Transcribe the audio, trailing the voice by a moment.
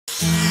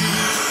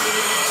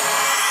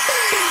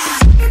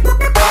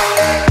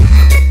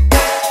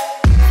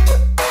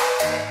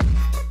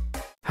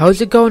How's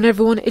it going,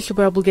 everyone? It's your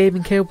Rebel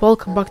Gaming here.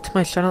 Welcome back to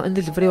my channel. In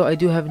this video I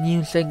do have a new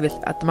insane glitch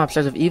at the map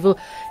Stars of Evil.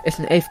 It's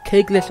an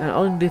AFK glitch and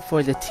all I'm doing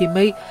for the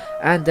teammate.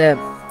 And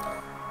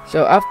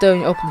so after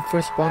you open the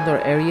first spawn door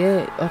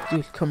area, all you have to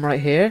do is come right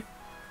here.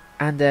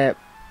 And all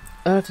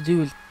I have to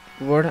do is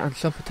run and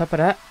jump on top of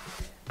that.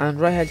 And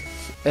right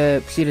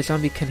here, see the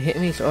zombie can hit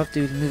me, so all I have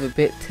to do is move a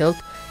bit, tilt,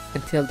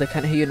 until they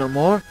can't hit you no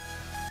more.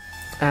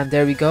 And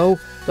there we go.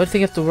 The only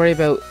thing you have to worry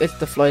about is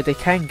the fly. They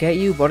can't get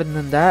you, but other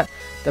than that,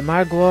 the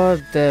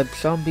Margwa, the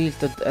zombies,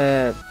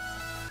 and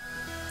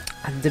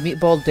the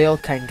meatball, they all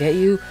can get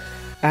you.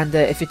 And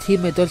if your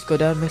teammate does go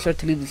down, make sure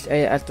to leave this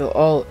area as they'll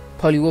all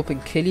pull you up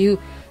and kill you.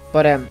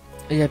 But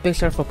yeah, big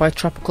shout out for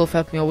Tropical for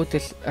helping me out with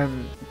this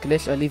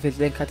glitch. I'll leave his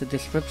link at the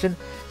description.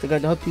 So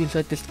guys, I hope you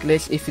enjoyed this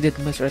glitch. If you did,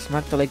 make sure to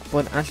smack the like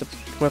button and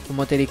subscribe for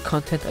more daily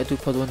content. I do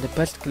put one of the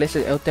best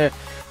glitches out there,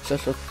 so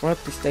subscribe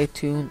to stay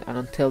tuned, and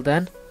until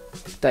then,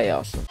 stay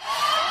awesome.